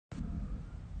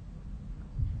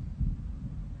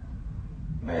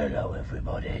Hello,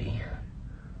 everybody.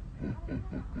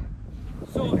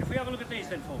 So, if we have a look at these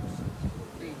then, folks,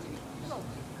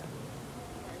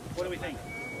 what do we think?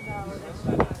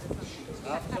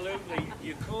 Absolutely,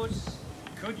 you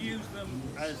could use them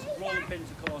as rolling pins,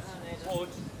 of course, but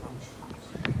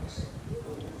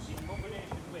in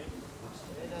combination with.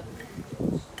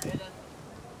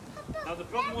 Now the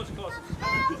problem was, of course,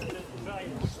 if you just try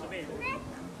and push them in,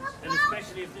 and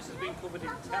especially if this has been covered in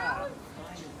tar,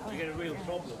 you get a real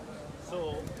problem.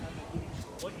 So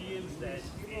what you use then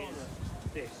is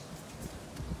this,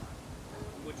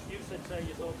 which you said, say,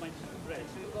 you thought meant to be bread.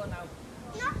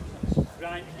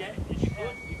 Grind, yeah, you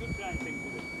could grind things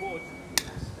with it, but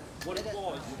what it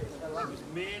was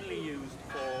mainly used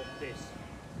for this.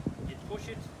 You push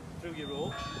it through your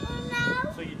rope,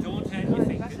 so you don't hurt your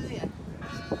fingers,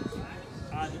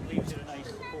 and it leaves you a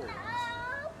nice hole.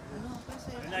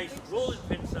 A nice rolling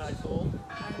pin size hole.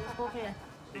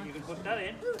 Then you can put that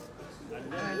in,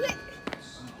 and then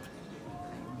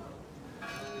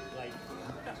like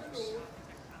that.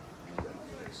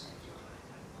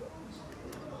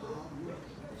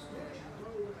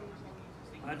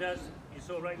 And as you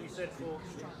so rightly said, folks,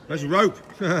 there's a rope.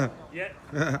 yeah,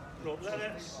 rope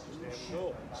ladder. There we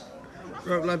go.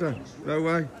 Rope ladder, no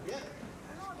way. Yeah.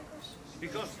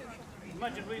 Because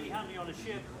imagine really handy on a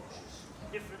ship,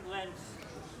 different lengths,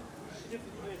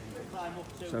 different places to climb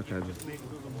up to. It's okay, you just make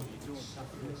another one, you don't have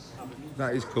to have it.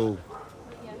 That is cool.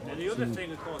 And the other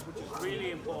thing, of course, which is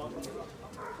really important,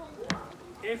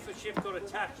 if a ship got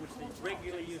attacked, which they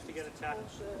regularly used to get attacked,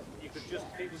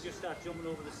 people just start jumping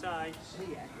over the side,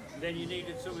 then you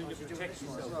needed something to protect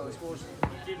yourself. Of course,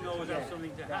 you didn't always have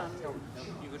something to hand,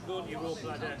 you could go to your rope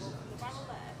ladder,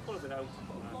 pull it out.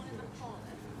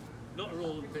 Not a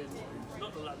rolling pin,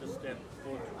 not a ladder step,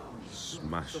 but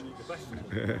smash. something to bash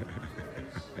them.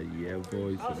 Yeah,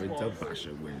 boys, something to bash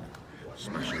them with.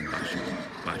 Smash and bash them,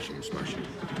 bash and smash them.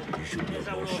 You should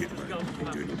know more shit, man.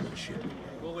 You're doing more shit.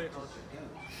 Go away, Hodge.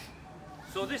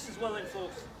 So this as well then,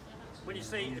 folks, when you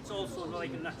see it's also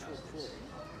like a natural flow.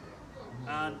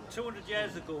 And 200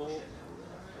 years ago,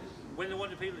 when they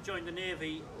wanted people to join the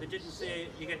Navy, they didn't say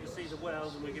you get to see the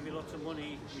world and we give you lots of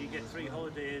money, you get 3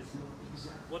 holidays.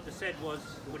 What they said was,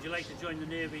 would you like to join the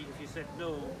Navy? If you said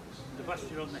no, they bashed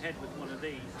you on the head with one of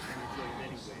these and you joined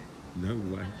anyway. No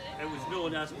way. It was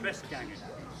known as press ganging.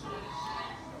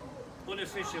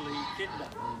 Unofficially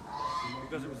kidnapping,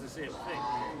 because it was the same thing.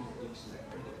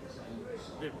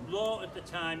 The law at the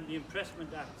time, the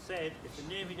Impressment Act, said if the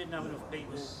Navy didn't have enough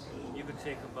people, you could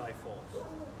take them by force.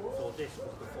 So this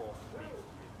was the force to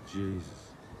be used.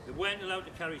 Jesus. They weren't allowed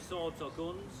to carry swords or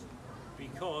guns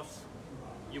because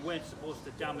you weren't supposed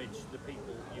to damage the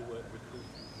people you were recruiting.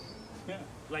 Yeah.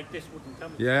 Like this wouldn't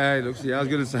damage. Yeah, it looks. Yeah, I was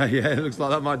going to say. Yeah, it looks like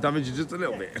that might damage you just a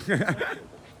little bit.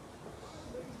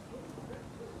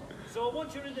 So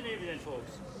once you're in the Navy then,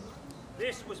 folks,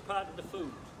 this was part of the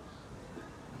food.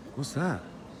 What's that?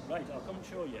 Right, I'll come and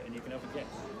show you and you can have a guess.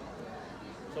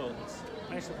 So it's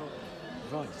nice little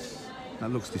rice. That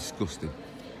looks disgusting.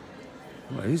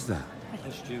 What is that?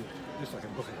 That's stew. Looks like a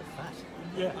bucket of fat.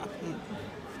 Yeah.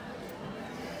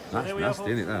 That's there we nasty, are,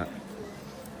 isn't it, that?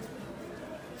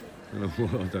 I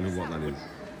don't know what that is.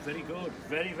 Very good,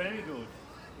 very, very good.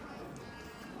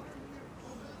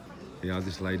 Yeah,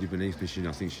 this lady beneath me,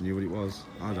 I think she knew what it was.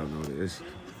 I don't know what it is.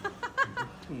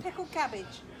 Pickled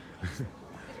cabbage.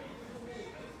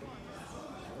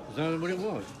 Is that what it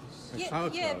was?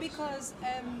 Yeah, because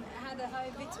it had a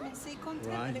high vitamin C content.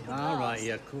 Right. And it would Ah, last. right.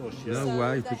 Yeah, of course. Yeah. No So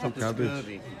way, they pickled had the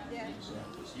cabbage. Yeah.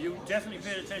 You definitely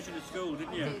paid attention to school,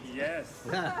 didn't you? Yes.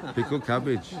 Pickled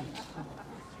cabbage.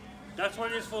 That's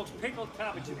what it is, folks, pickled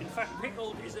cabbage. In fact,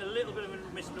 pickled is a little bit of a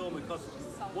misnomer because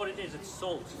what it is, it's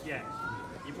salt, yeah.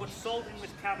 You put salt in with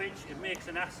cabbage, it makes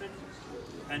an acid,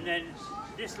 and then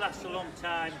this lasts a long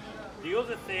time. The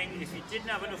other thing, if you didn't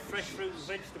have enough fresh fruit and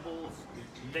vegetables,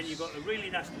 then you got a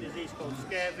really nasty disease called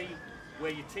scurvy,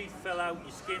 where your teeth fell out,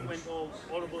 your skin went all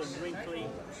horrible and wrinkly.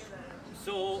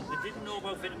 So they didn't know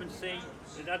about vitamin C,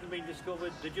 it hadn't been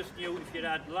discovered, they just knew if you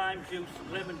had lime juice,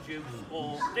 lemon juice,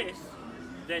 or this,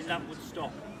 then that would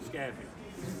stop scurvy.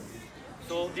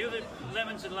 So the other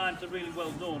lemons and limes are really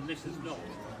well known, this is not.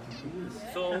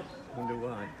 So, Wonder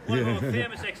why. one of our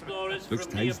famous explorers Looks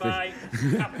from tasty. nearby,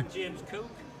 Captain James Cook,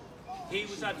 he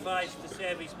was advised to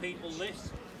serve his people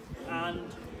this,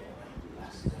 and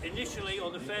initially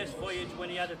on the first voyage when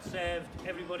he had it served,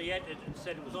 everybody ate it and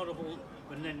said it was horrible,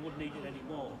 and then wouldn't eat it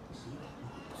anymore.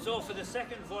 So for the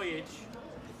second voyage,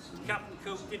 Captain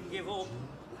Cook didn't give up.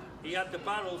 He had the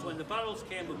barrels. When the barrels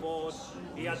came aboard,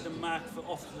 he had them marked for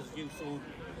officers' use only.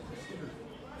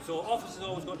 So officers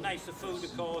always got nicer food,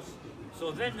 of course.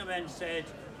 So then the men said,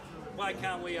 why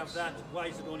can't we have that? Why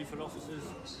is it only for officers?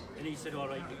 And he said, all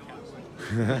right, you can.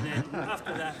 And then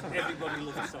after that, everybody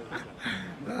loved salt.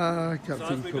 Ah,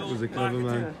 Captain Cook was a clever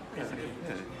man.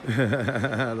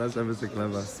 That's ever so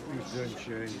clever. So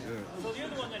the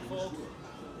other one then, folks,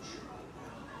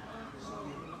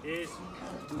 is...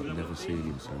 I've never seen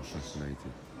him so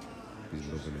fascinated. He's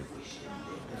loving it.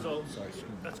 So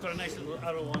that's got a nice little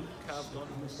arrow on, carved on.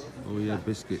 Oh yeah,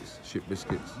 biscuits, ship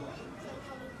biscuits.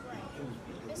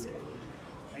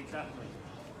 Exactly.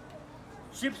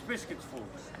 Ship's biscuits,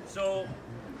 folks. So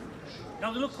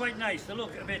now they look quite nice. They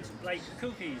look a bit like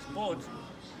cookies, but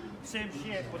same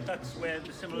shape. But that's where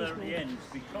the similarity ends,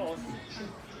 because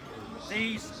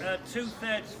these are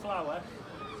 2/3 flour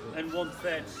and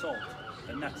 1/3 salt,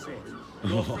 and that's it.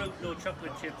 No fruit, no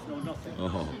chocolate chips, no nothing.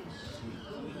 Oh.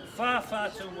 Far, far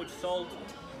too much salt,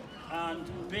 and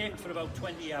baked for about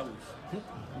 20 hours.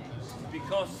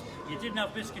 Because you didn't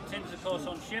have biscuit tins, of course,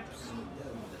 on ships.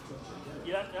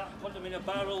 You had to put them in a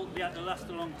barrel, they had to last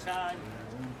a long time.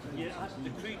 You had the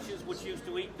creatures which used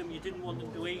to eat them, you didn't want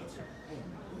them to eat.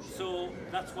 So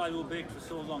that's why they were baked for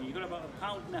so long. You got about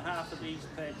 1.5 pounds of these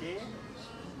per day.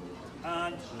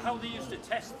 And how they used to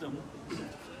test them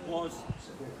was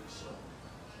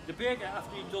the baker,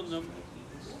 after he'd done them,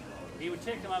 he would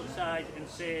take them outside and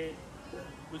say,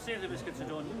 we'll say the biscuits are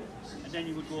done, and then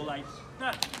he would go like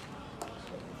that.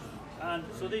 And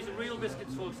so these are real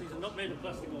biscuits, folks. These are not made of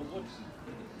plastic or wood.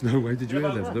 No way, did you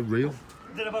hear them? They're real.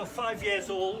 They're about 5 years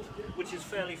old, which is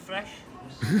fairly fresh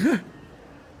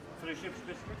for a ship's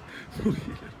biscuit.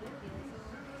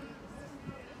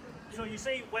 So you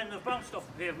see, when they've bounced off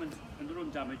the pavement and they're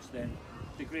undamaged, then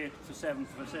they're great for sailors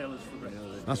for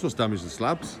breakfast. That's what's damaged the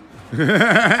slabs. I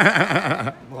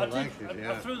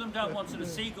threw them down once and a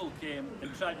seagull came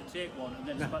and tried to take one and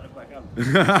then spat it back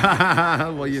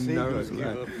out. Well, you know it.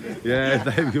 Yeah,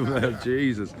 they've given up.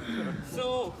 Jesus.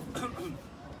 So,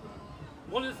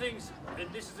 one of the things, and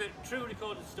this is a true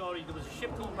recorded story, there was a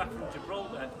ship coming back from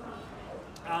Gibraltar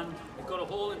and it got a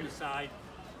hole in the side.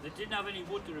 They didn't have any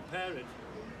wood to repair it.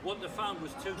 What they found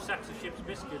was 2 sacks of ship's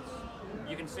biscuits.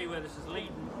 You can see where this is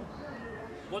leading.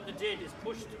 What they did is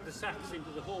pushed the sacks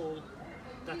into the hole,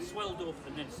 that swelled up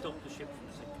and then stopped the ship from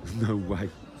sinking. No way.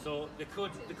 So they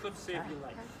could save your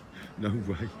life. No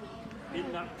way.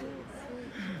 In that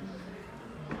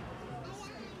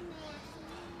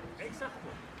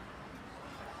exactly.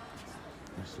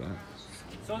 What's that?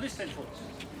 So this then, folks.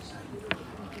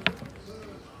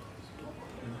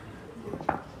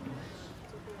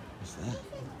 What's that?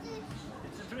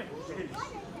 It's a drift.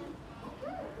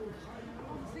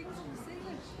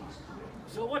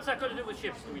 So what's that got to do with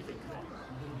ships, do we think?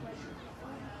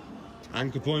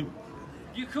 Anchor point.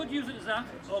 You could use it as that,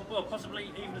 or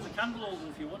possibly even as a candle holder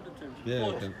if you wanted to.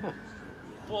 Yeah.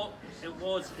 But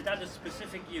it had a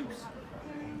specific use.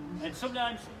 And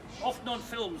sometimes, often on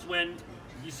films, when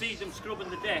you see them scrubbing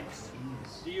the decks,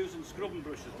 they're using scrubbing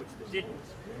brushes, which they didn't.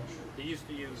 They used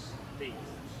to use these.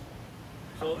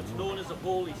 So it's known as a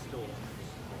holy stone.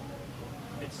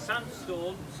 It's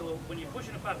sandstone, so when you're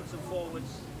pushing it backwards and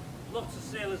forwards, lots of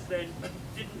sailors then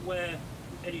didn't wear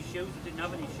any shoes, they didn't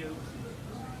have any shoes.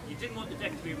 You didn't want the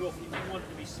deck to be rough, you didn't want it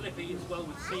to be slippy as well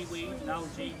with seaweed and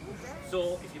algae.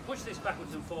 So if you push this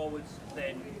backwards and forwards,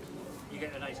 then you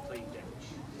get a nice clean deck.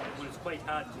 But it's quite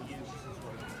hard to use as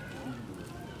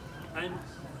well. And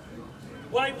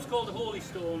why it was called the Holy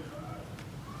Stone,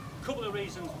 a couple of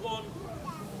reasons. One,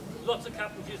 lots of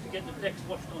captains used to get the decks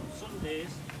washed on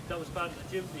Sundays, that was part of the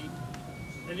duty.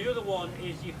 And the other one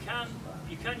is you can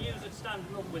use it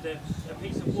standing up with a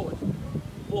piece of wood,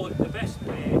 but the best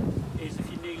way is if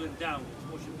you're kneeling down to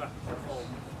push it backwards and forwards.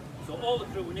 So all the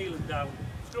crew were kneeling down,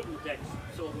 scrubbing the decks,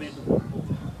 so it made them work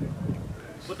over.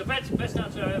 But the best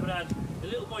answer I ever had, a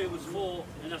little boy who was 4,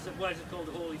 and I said, why is it called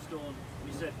the Holy Stone? And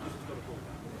he said, because it's got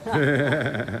a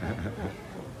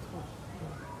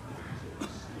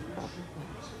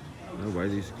hole. No way,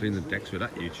 they used to clean the decks with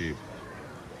that YouTube.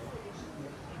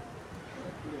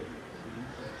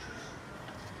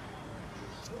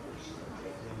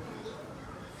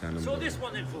 So this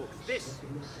one then, folks, this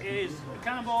is a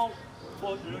cannonball,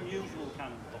 but an unusual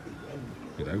cannonball.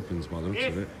 It opens by the looks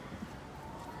of it.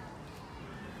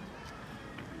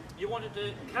 You wanted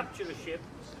to capture a ship,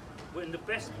 when the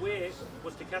best way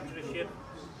was to capture a ship,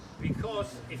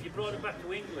 because if you brought it back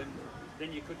to England,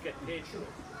 then you could get paid for it.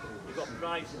 You got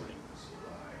prize money.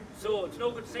 So it's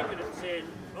no good thinking and saying,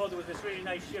 oh, there was this really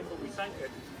nice ship but we sank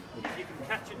it. If you can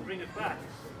catch it and bring it back,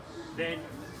 then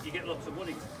you get lots of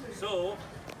money. So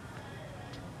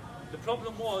the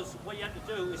problem was, what you had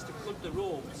to do is to cut the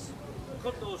ropes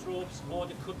cut those ropes or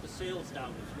to cut the sails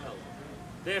down as well.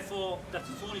 Therefore, that's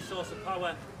its only source of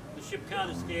power. The ship can't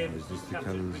escape. Is this the the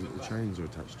captain cannons bring that it the back. chains are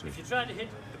attached to? If you're trying to hit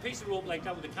a piece of rope like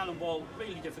that with a cannonball,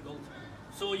 really difficult.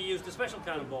 So you used a special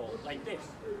cannonball like this.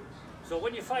 So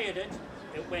when you fired it,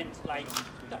 it went like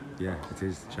that. Yeah, it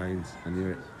is the chains. I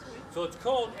knew it. So it's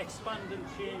called expand and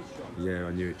change shot. Yeah,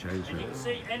 I knew it changed. And you can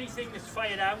see anything that's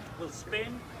fired out will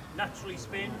spin, naturally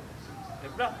spin. They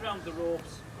wrap around the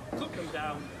ropes, cut them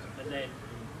down, and then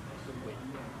you win.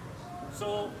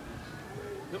 So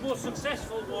the most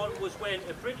successful one was when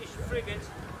a British frigate,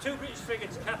 2 British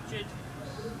frigates captured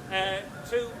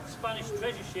 2 Spanish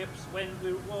treasure ships when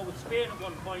we were at war with Spain at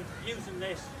one point using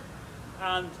this,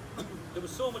 and there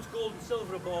was so much gold and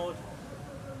silver aboard.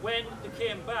 When they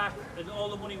came back and all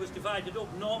the money was divided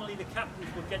up, normally the captains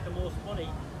would get the most money,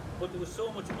 but there was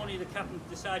so much money the captain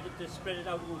decided to spread it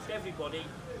out amongst everybody,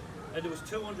 and there was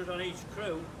 200 on each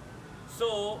crew.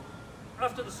 So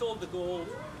after they sold the gold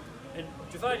and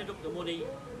divided up the money,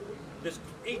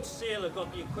 each sailor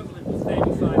got the equivalent of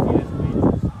 35 years'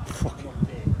 wages in one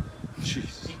day.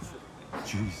 Jesus.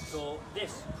 Jesus. So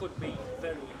this could be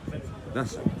very, very good.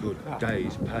 That's a good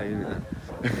day's pay, isn't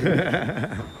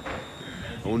it?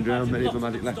 I wonder how many of them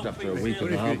had it left after a week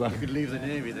But in the if harbour. you could leave the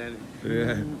Navy then.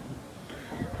 Yeah.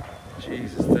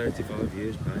 Jesus, 35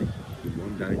 years pay in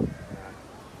one day.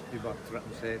 Be about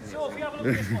threatened saving. So if you have a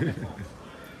look at this one,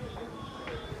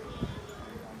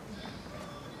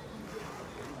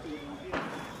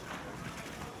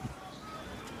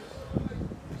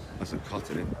 That's a cot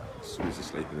in it. Someone's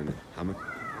sleeping in it. Hammock?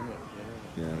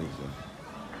 Yeah, I think so.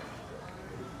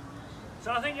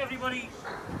 so I think everybody,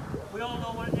 we all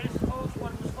know what it is, folks,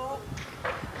 what it was for.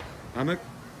 Hammock?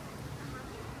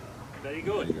 Very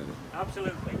good. There you go.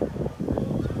 Absolutely.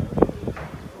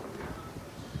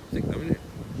 I think that was it.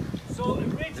 So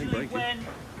originally break it.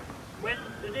 when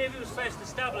the Navy was first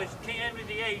established, King Henry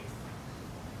VIII,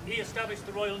 he established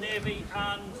the Royal Navy,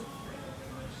 and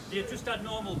they just had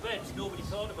normal beds. Nobody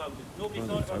thought about it. Nobody Oh,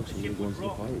 thought they're about the focusing ship on going would to the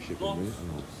rock, pirate ship, lock, isn't it?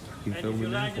 Oh, fucking and if filming you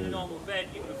there lying in a for normal bed,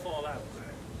 you would fall out.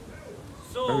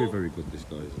 So Very, very good, this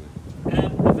guy, isn't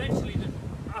it? eventually,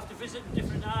 after visiting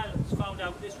different islands, found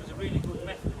out this was a really good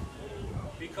method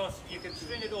because you can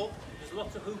string it up. There's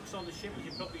lots of hooks on the ship, as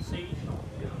you've probably seen.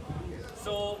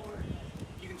 So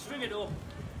you can string it up.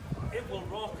 It will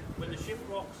rock. When the ship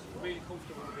rocks, really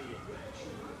comfortable to be in.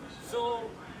 So,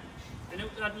 and it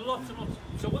had lots and lots.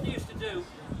 So what they used to do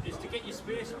is to get your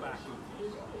space back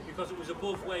because it was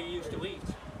above where you used to eat.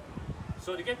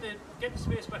 So to get the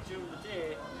space back during the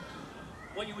day,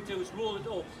 what you would do is roll it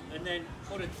up and then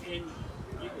put it in.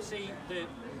 You can see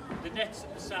the nets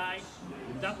at the side.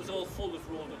 That was all full of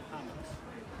rolled up hammocks.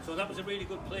 So that was a really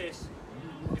good place.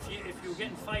 If you were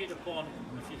getting fired upon,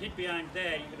 if you hid behind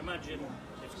there, you can imagine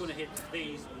it's going to hit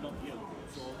these and not you.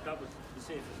 So that was the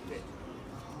safest bit.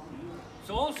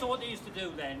 So also what they used to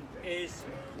do then is,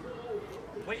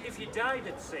 if you died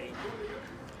at sea,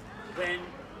 then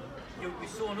you would be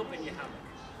sewn up in your hammock.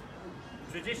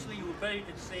 Traditionally you were buried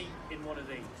at sea in one of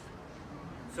these.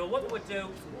 So what they would do,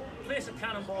 place a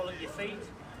cannonball at your feet,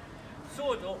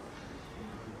 sew it up.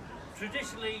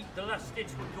 Traditionally the last stitch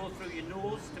would go through your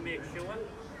nose to make sure,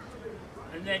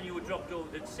 and then you were dropped over.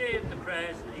 They'd say the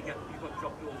prayers and you got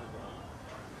dropped over.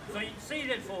 So you can see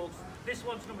then folks, this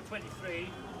one's number 23.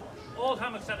 All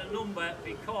hammocks had a number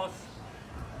because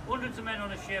hundreds of men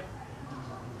on a ship,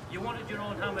 you wanted your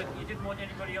own hammock, you didn't want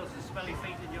anybody else's smelly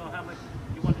feet in your hammock,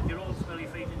 you wanted your own smelly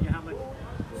feet in your hammock,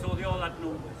 so they all had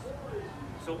numbers.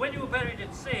 So when you were buried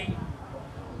at sea,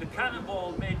 the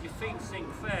cannonball made your feet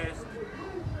sink first,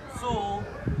 so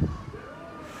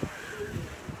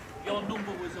your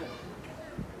number was up.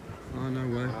 Oh, no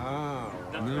way. Ah,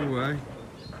 That's No right. way.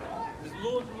 There's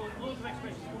loads of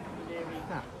expressions come from the Navy. and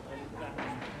that.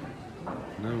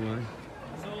 No way.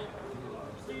 So,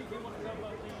 Steve, you want to talk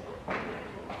about the...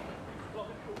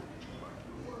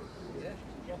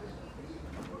 Yeah.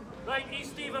 Right, he's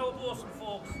Steve, our bosun,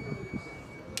 folks.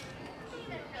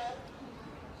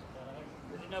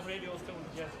 Didn't have radios coming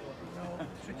to Jeff. No,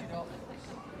 switch it off.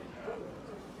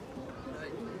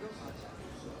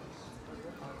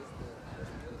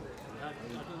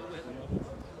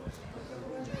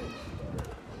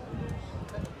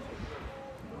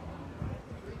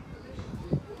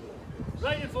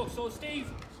 Right then folks, so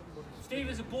Steve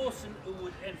is a bosun who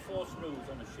would enforce rules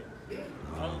on a ship.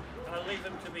 I'll leave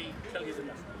him to tell you the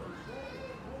rest.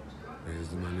 There's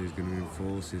the man who's going to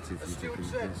enforce it if As you Stuart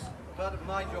think said, this. part of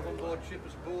my job on board ship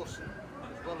as bosun,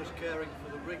 as well as caring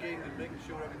for the rigging and making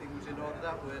sure everything was in order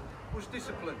that way, was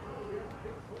discipline.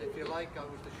 If you like, I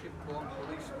was the shipborne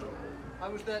policeman. I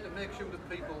was there to make sure that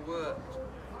people worked.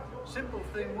 Simple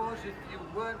thing was, if you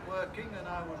weren't working and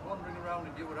I was wandering around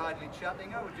and you were idly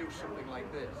chatting, I would do something like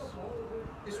this.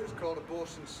 This was called a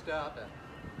bosun starter.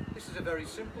 This is a very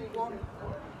simple one.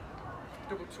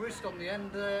 Double twist on the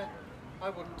end there. I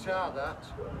would tar that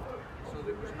so that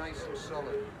it was nice and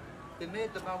solid. They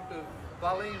made them out of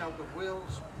baleen, out of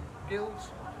whales,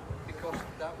 gills, because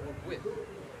that would whip.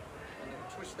 And they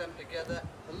would twist them together,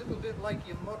 a little bit like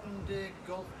your modern day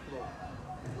golf club.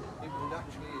 It would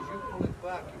actually, as you pull it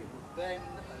back, it would bend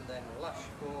and then lash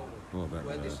forward. Oh, I bet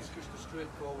where that this hurts. is just a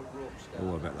straightforward rope start.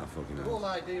 Oh, I bet that fucking The hurts. whole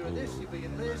idea of this, Oh, you're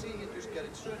being lazy, you just get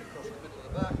it straight across the middle of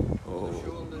the back, Oh, the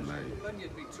shoulders, mate. then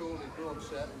you'd be told in broad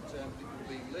certain terms that you're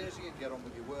being lazy and get on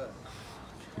with your work.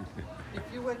 If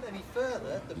you went any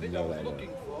further, the bit I was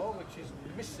looking for, which is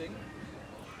missing,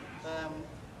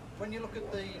 when you look at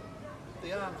the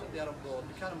arms that they had on board,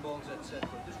 the cannonballs, etc.,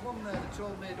 there's one there that's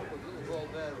all made up of little ball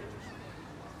bearings.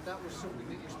 That was something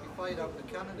that used to be fired out of the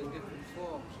cannon in different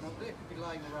forms. Now they could be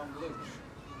lying around loose.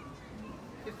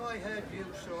 If I heard you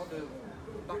sort of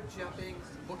back-chapping,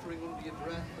 muttering under your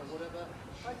breath or whatever,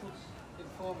 I could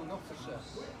inform an officer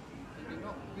that you're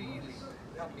not really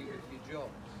happy with your job.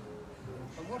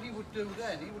 And what he would do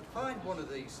then, he would find one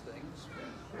of these things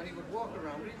and he would walk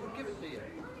around and he would give it to you.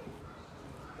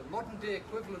 The modern day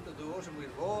equivalent of those, and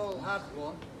we've all had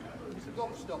one, is a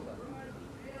gobstopper.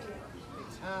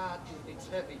 It's hard, it's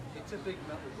heavy, it's a big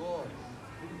metal ball.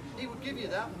 He would give you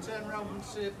that and turn around and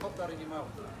say, pop that in your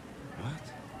mouth.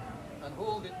 What? And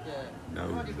hold it there. No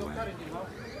When you've got way. that in your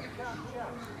mouth, you can't chat,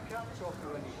 you can't talk to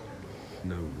anybody.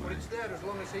 No But way. it's there as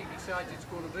long as he decides it's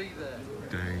going to be there.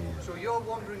 Damn. So you're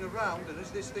wandering around, and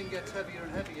as this thing gets heavier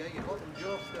and heavier, your bottom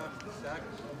jaw starts to sag,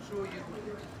 so you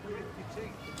grit your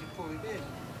teeth and you pull it in.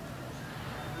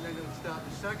 And then it'll start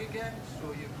to sag again, so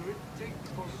you grit your teeth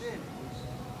and pull it in.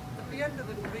 At the end of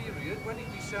the period, when he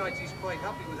decides he's quite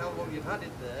happy with how long you've had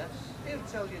it there, he'll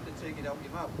tell you to take it out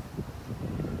your mouth.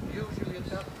 Usually at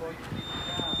that point, you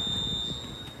can't.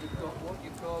 You've got what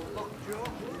you call lockjaw,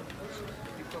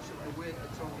 because of the weight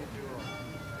that's on your jaw.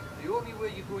 The only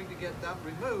way you're going to get that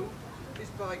removed is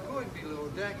by going below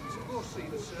deck to go see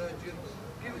the surgeon,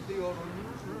 give it the oral,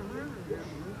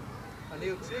 and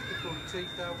he'll take the front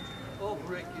teeth out or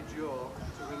break your jaw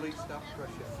to release that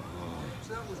pressure.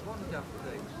 So that was one daft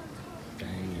thing.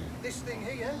 Damn. This thing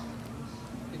here,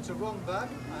 it's a wrong bag.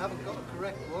 I haven't got a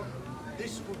correct one.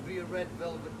 This would be a red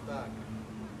velvet bag.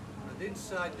 And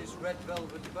inside this red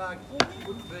velvet bag would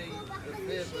be the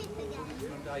favourite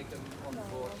punishment item on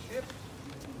board ship.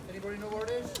 Anybody know what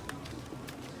it is?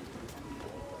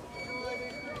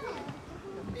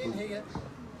 In here.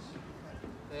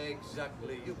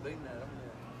 Exactly. You've been there,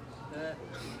 haven't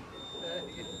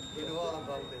you? You know all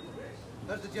about it.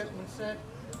 As the gentleman said,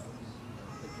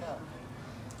 the cat.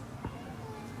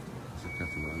 It's a cat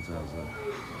and nine tails there.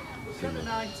 Cat of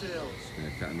nine tails. Yeah,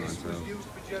 cat and nine This was tails. used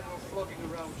for general flogging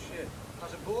around ship.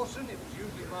 As a bosun, it was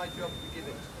usually my job to give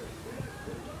it.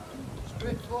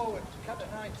 Straightforward, cat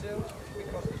of nine tails,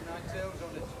 because there's nine tails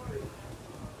on it.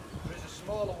 There is a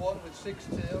smaller one with 6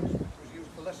 tails, which was used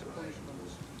for lesser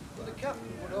punishments. But the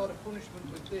captain would order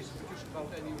punishment with this for just about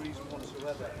any reason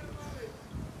whatsoever.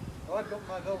 Now I've got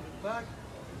my velvet bag.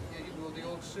 Yeah, you know the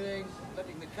old saying,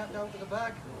 letting the cat out of the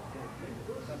bag.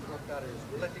 That's what that is,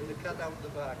 letting the cat out of the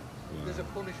bag. There's a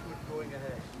punishment going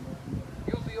ahead.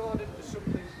 You'll be ordered to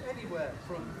something anywhere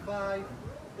from 5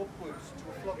 upwards to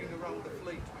a flogging around the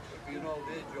fleet, which would be an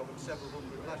all-day job and several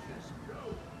hundred lashes.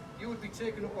 You would be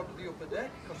taken up onto the upper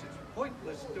deck, because it's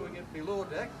pointless doing it below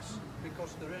decks,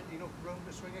 because there ain't enough room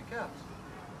to swing a cat.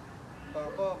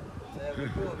 Bam, bam. There we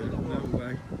go, another No one.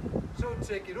 way. So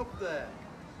take it up there.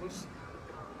 We'll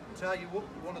tie you up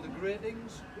to one of the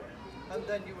gratings, and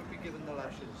then you would be given the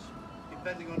lashes,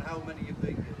 depending on how many you've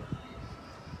been given.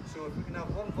 So if we can have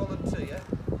one volunteer.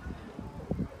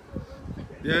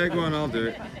 Yeah, go on, I'll do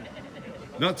it.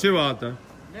 Not too hard though.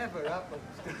 Never happens.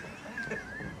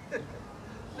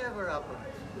 Never happens.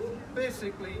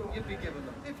 Basically, you'd be given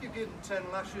them. If you're given 10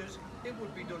 lashes, it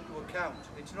would be done to a count.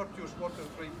 It's not just 1, 2,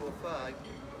 3, 4, 5.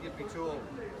 You'd be told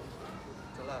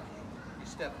to lash. You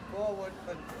step forward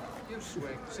and you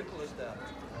swing. Simple as that.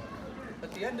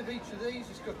 At the end of each of these,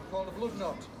 it's called a blood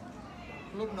knot.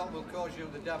 Blood knot will cause you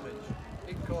the damage.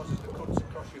 It causes the cuts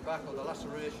across your back or the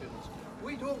lacerations.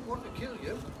 We don't want to kill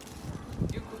you.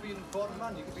 You could be an important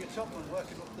man, you could be a topman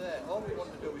working up there. All we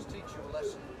want to do is teach you a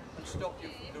lesson and stop you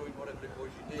from doing whatever it was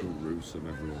you did. Go roost them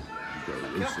everyone. You've got to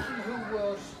The roost captain, them. who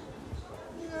was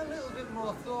a little bit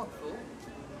more thoughtful,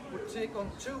 would take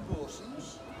on 2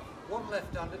 bosuns, one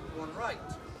left-handed and one right.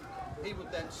 He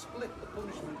would then split the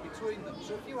punishment between them.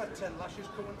 So if you had 10 lashes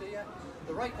coming to you,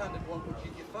 the right-handed one would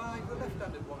give you 5, the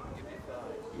left-handed one would give you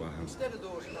 5. Wow. Instead of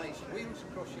those nice wheels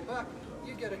across your back,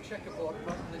 you get a checkerboard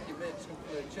pattern that you made some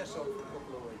play chess on for a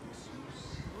couple of weeks.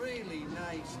 Really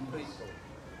nice people.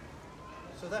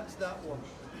 So that's that one.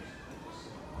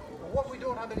 And what we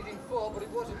don't have anything for, but it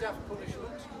was a daft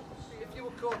punishment, if you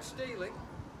were caught stealing,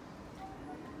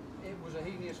 it was a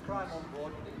heinous crime on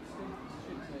board, but it was still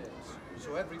shipmates.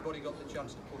 So everybody got the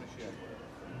chance to punish you.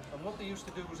 And what they used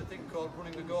to do was a thing called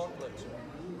running the gauntlet.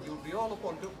 You would be all up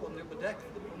on the upper deck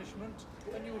for the punishment,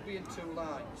 and you would be in two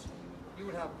lines. You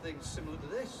would have things similar to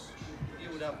this, you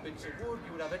would have bits of wood,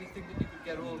 you would have anything that you could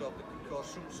get hold of that could cause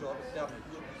some sort of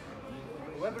damage.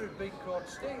 Whoever had been caught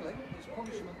stealing, his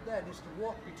punishment then is to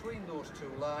walk between those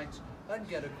two lines and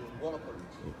get a good walloping.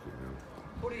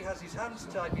 But he has his hands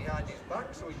tied behind his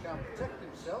back so he can't protect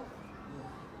himself,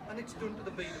 and it's done to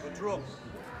the beat of a drum.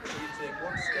 So you take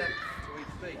one step to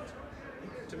each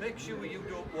beat. To make sure you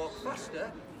don't walk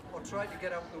faster or try to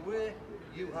get out the way,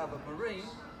 you have a marine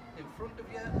in front of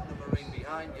you and a marine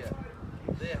behind you.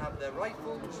 They have their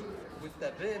rifles with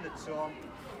their bayonets on,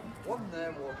 one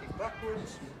there walking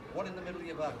backwards, one in the middle of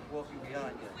your back walking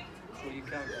behind you. So you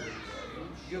can't go in.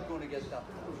 You're going to get that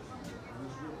one.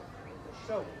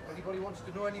 So, if anybody wants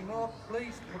to know any more,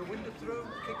 please put a window through,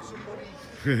 kick somebody,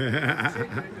 take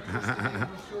them into custody, and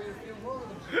we'll show you a few more of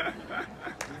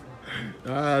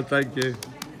them. Thank you.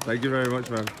 Thank you very much,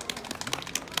 man.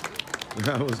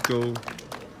 That was cool.